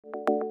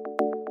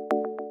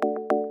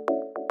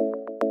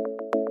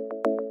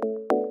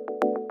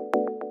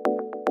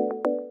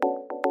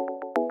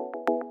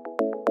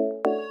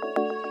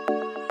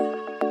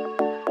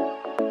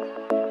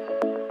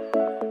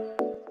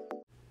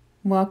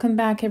Welcome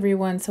back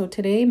everyone. So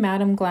today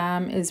Madam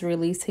Glam is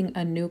releasing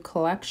a new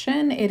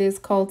collection. It is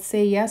called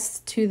Say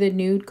Yes to the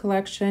Nude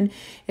collection.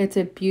 It's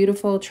a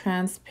beautiful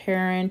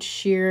transparent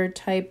sheer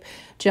type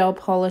gel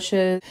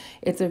polishes.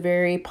 It's a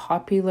very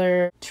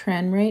popular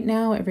trend right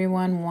now.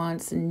 Everyone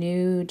wants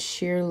nude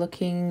sheer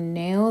looking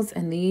nails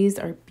and these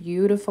are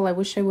beautiful. I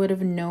wish I would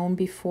have known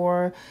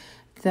before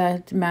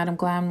that Madam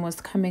Glam was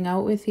coming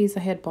out with these.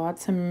 I had bought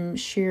some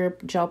sheer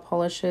gel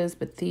polishes,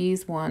 but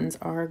these ones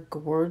are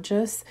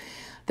gorgeous.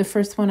 The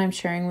first one I'm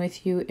sharing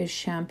with you is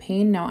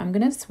Champagne. Now I'm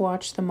going to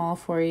swatch them all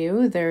for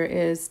you. There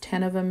is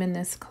 10 of them in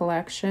this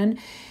collection.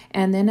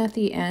 And then at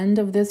the end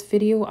of this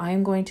video,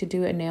 I'm going to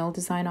do a nail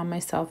design on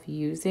myself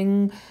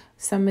using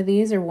some of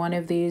these or one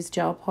of these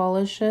gel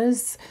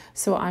polishes.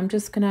 So I'm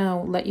just going to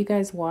let you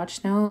guys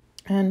watch now.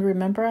 And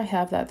remember, I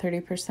have that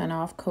 30%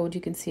 off code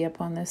you can see up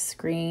on this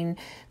screen.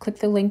 Click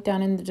the link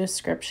down in the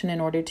description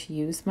in order to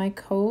use my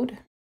code.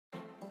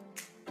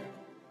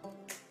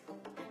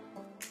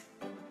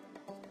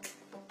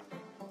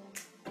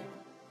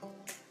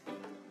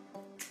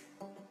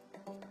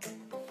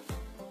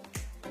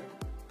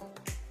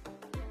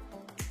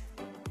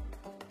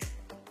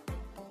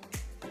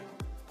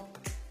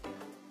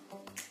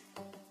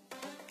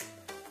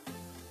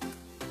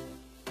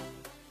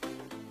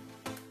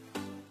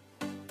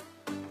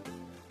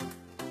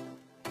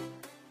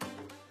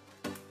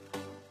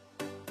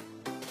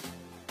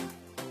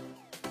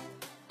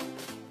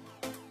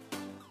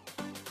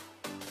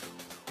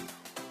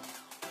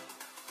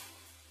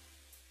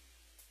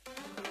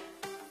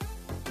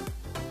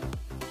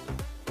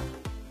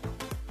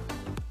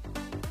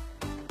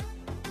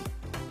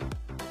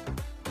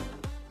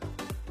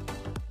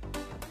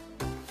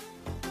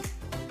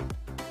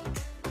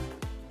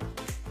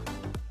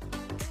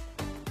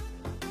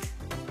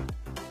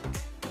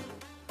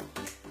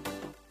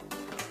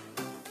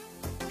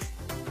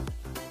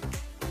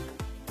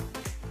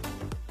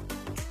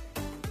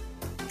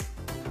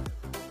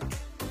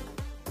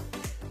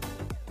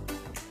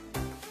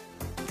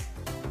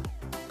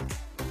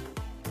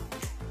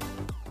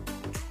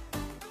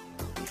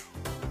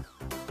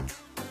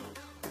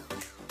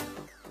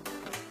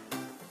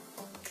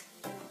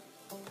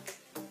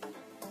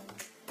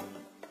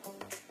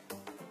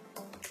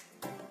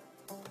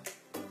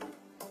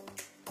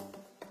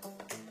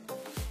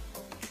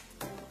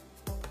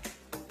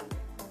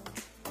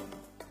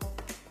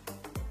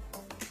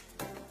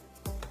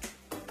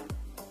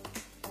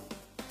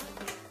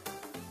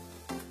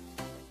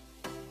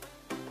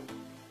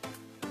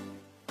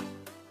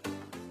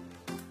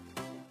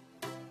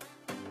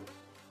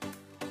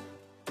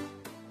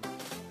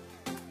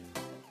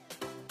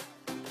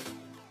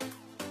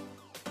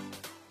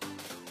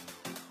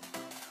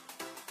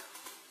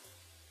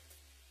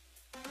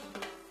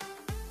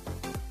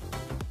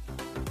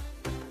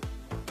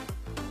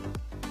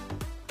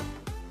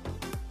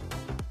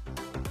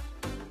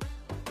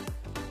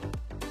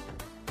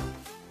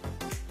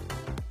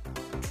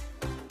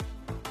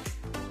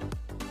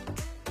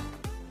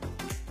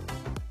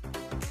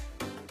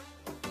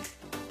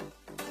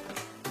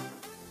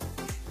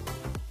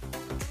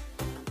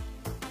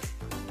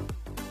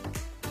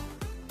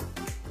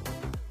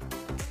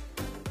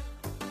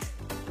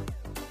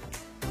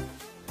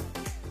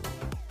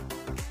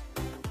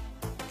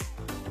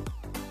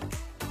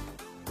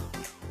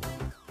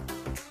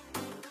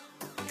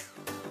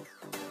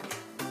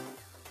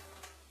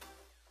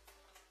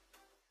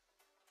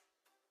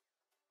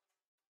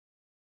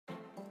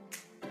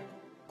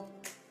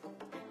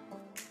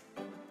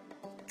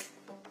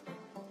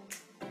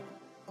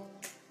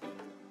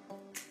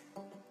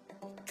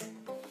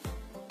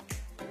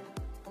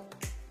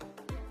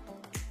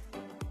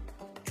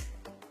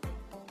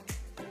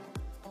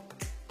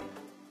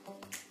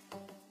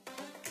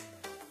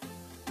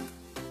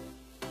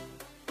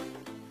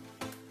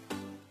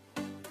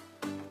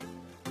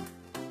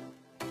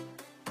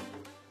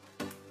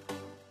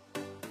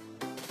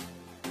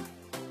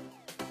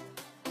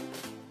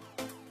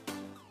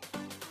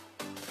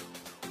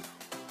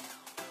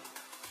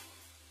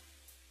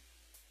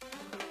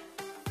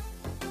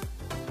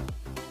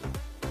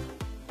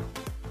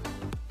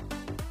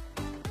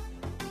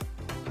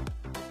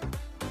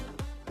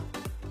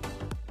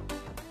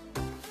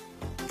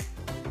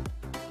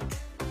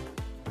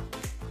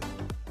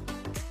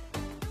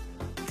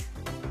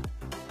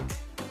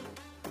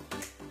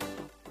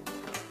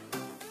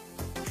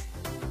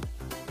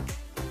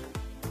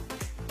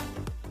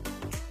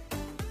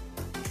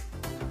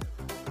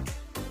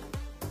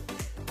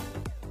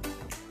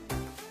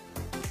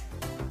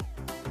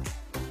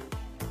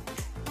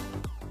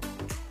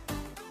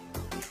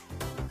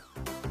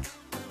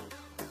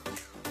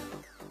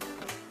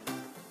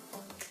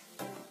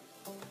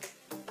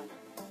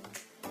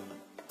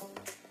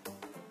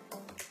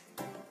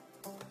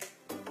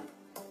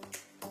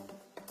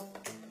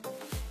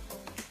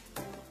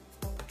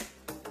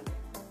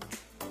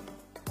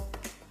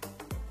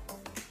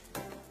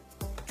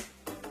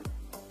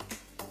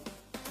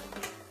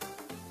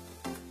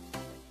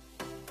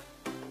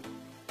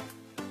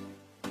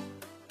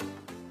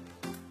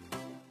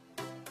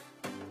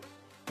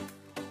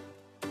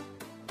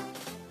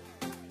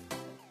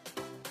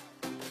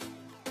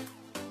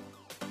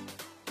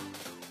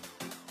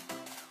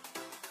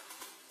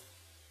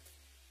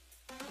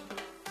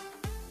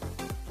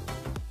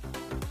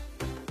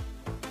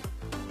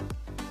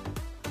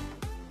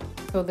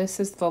 So this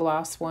is the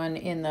last one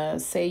in the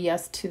Say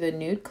Yes to the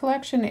Nude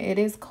collection. It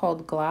is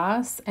called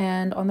Glass,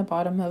 and on the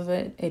bottom of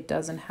it, it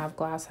doesn't have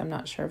glass. I'm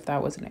not sure if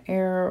that was an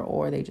error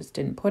or they just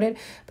didn't put it,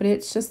 but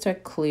it's just a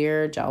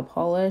clear gel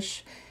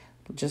polish.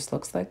 It just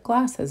looks like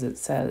glass, as it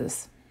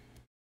says.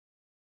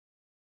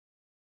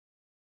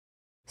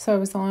 So I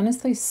was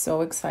honestly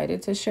so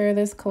excited to share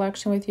this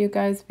collection with you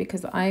guys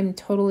because I'm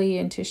totally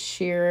into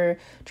sheer,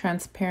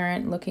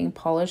 transparent looking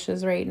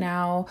polishes right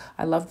now.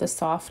 I love the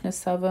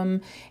softness of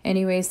them.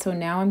 Anyway, so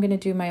now I'm going to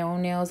do my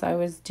own nails. I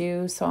was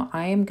due, so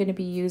I am going to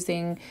be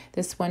using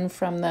this one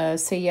from the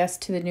Say Yes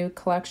to the Nude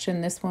collection.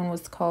 This one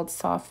was called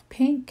Soft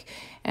Pink,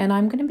 and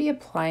I'm going to be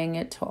applying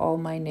it to all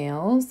my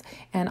nails,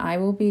 and I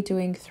will be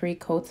doing 3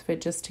 coats of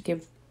it just to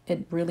give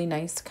it really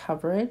nice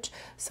coverage.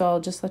 So I'll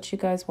just let you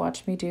guys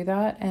watch me do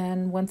that,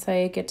 and once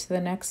I get to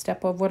the next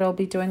step of what I'll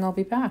be doing, I'll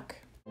be back.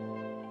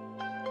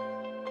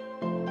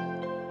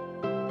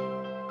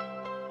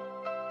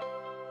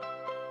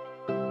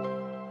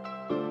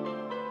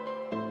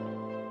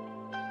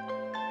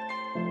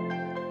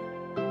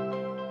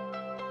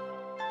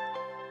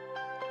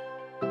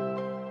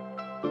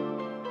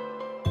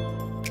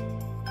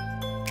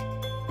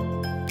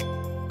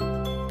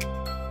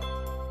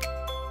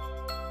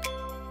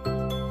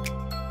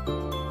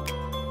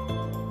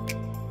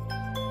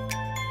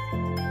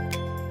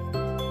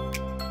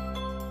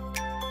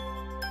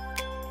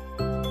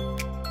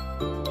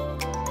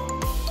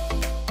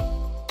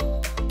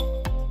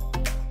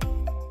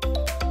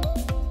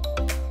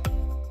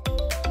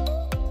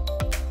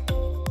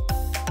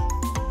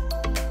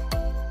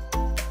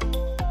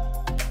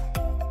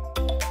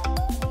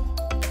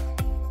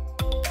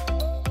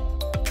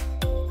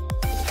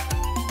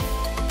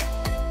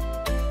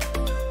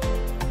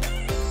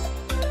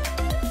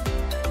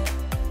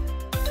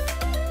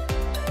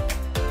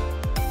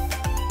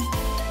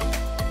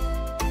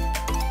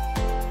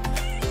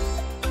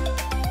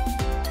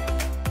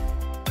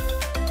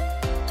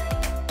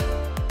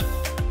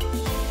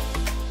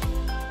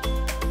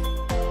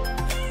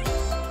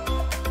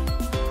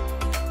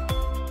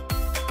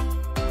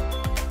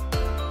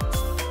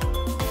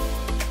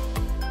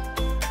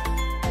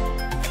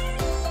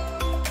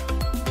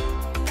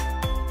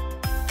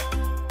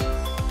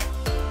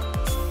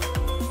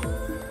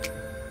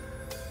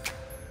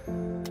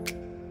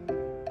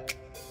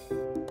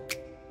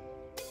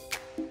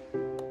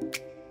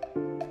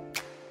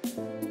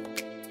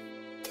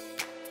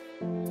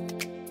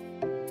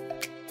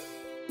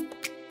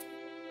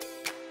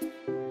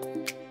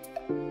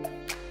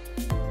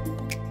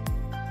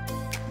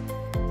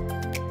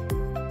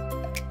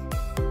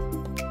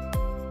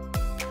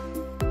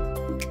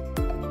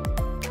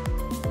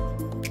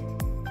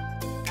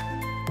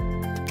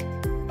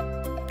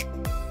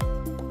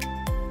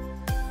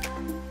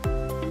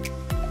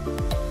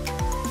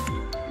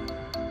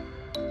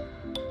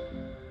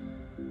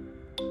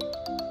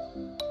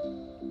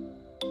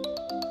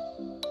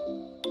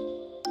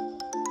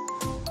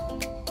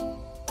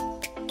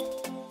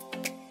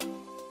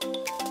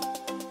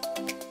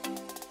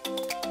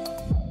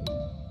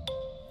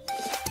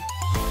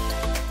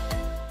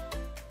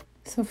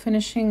 So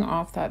finishing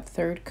off that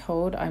 3rd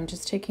coat, I'm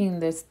just taking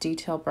this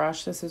detail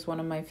brush. This is one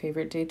of my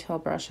favorite detail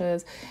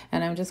brushes,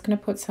 and I'm just going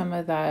to put some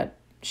of that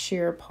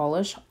sheer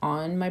polish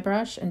on my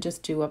brush and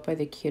just do up by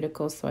the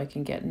cuticles so I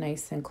can get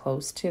nice and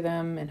close to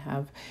them and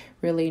have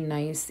really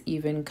nice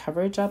even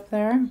coverage up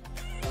there.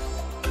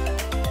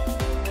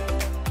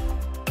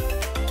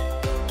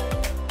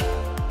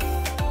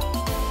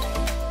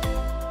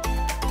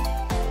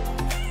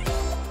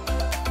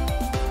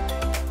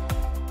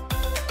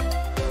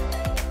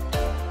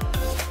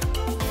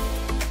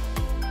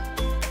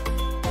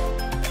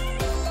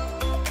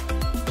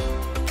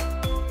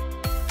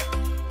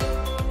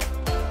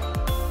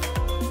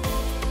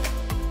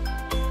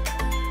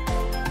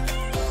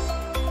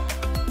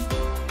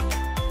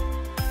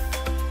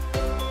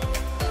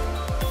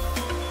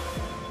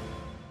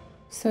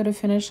 So to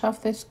finish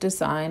off this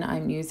design,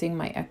 I'm using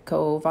my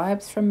Echo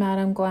Vibes from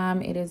Madame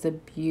Glam. It is a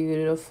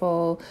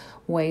beautiful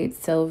white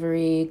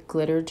silvery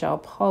glitter gel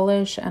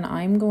polish, and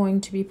I'm going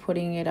to be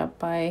putting it up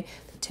by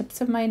the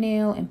tips of my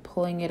nail and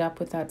pulling it up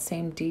with that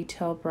same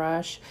detail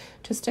brush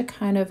just to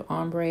kind of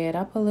ombre it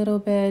up a little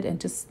bit and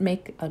just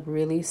make a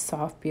really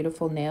soft,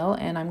 beautiful nail.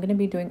 And I'm going to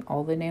be doing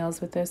all the nails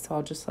with this, so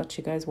I'll just let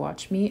you guys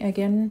watch me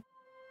again.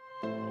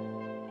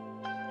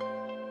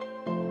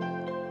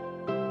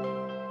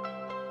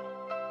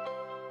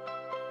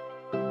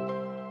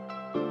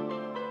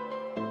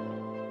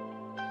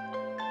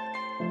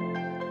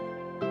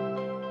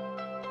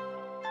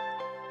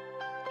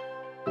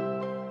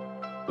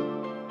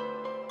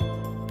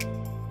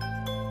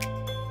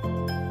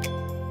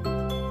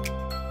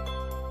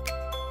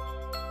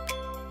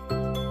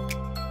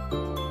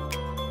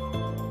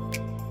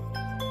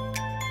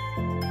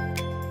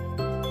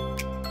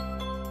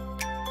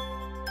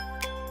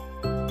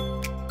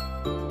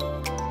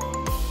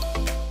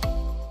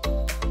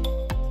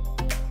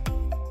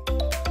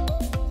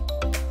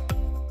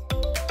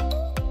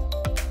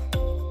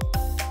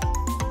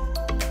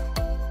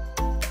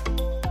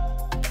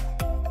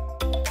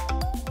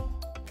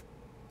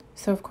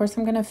 So of course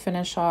I'm going to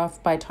finish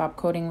off by top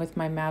coating with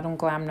my Madam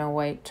Glam No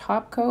White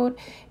top coat.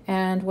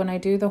 And when I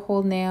do the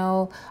whole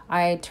nail,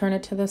 I turn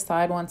it to the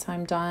side once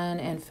I'm done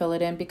and fill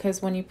it in,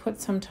 because when you put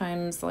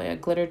sometimes like a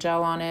glitter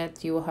gel on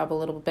it, you will have a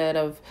little bit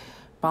of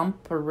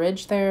bump or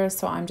ridge there.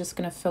 So I'm just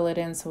going to fill it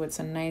in so it's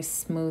a nice,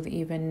 smooth,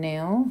 even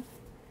nail.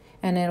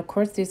 And then of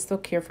course these still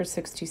cure for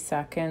 60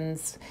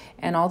 seconds.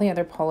 And all the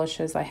other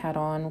polishes I had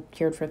on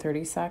cured for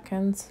 30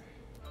 seconds.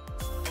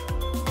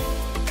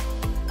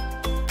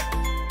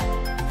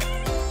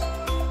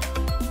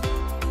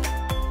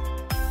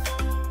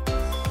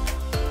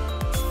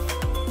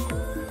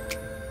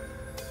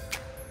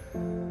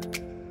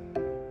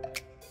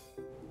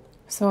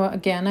 So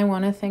again, I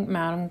want to thank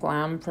Madam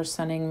Glam for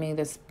sending me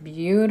this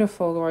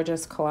beautiful,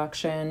 gorgeous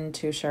collection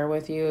to share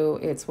with you.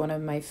 It's one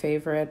of my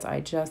favorites.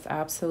 I just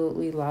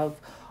absolutely love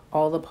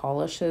all the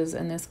polishes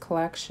in this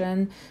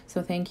collection.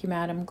 So thank you,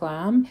 Madam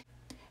Glam.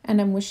 And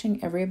I'm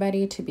wishing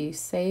everybody to be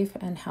safe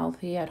and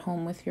healthy at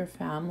home with your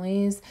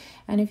families.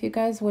 And if you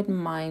guys wouldn't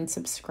mind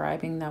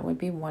subscribing, that would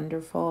be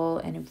wonderful.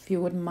 And if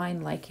you wouldn't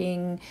mind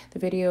liking the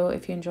video,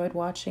 if you enjoyed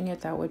watching it,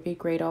 that would be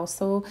great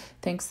also.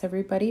 Thanks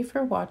everybody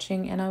for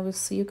watching, and I will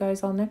see you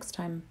guys all next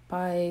time.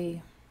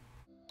 Bye.